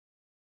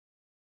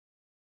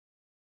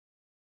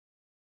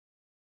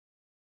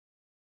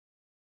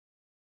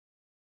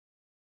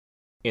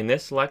In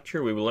this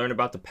lecture, we will learn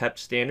about the PEP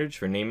standards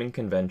for naming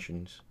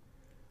conventions.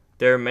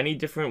 There are many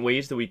different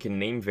ways that we can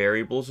name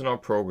variables in our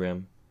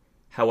program.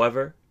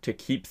 However, to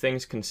keep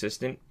things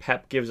consistent,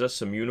 PEP gives us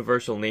some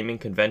universal naming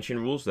convention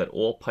rules that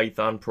all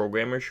Python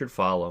programmers should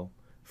follow.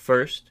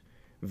 First,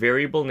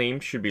 variable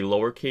names should be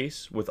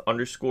lowercase with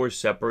underscores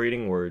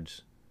separating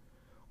words.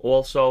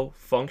 Also,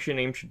 function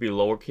names should be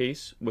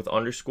lowercase with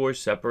underscores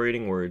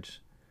separating words.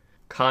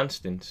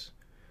 Constants,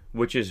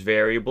 which is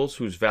variables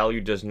whose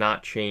value does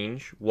not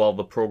change while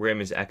the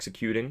program is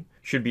executing,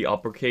 should be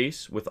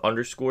uppercase with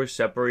underscores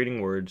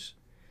separating words.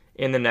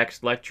 In the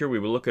next lecture, we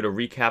will look at a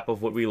recap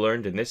of what we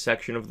learned in this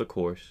section of the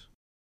course.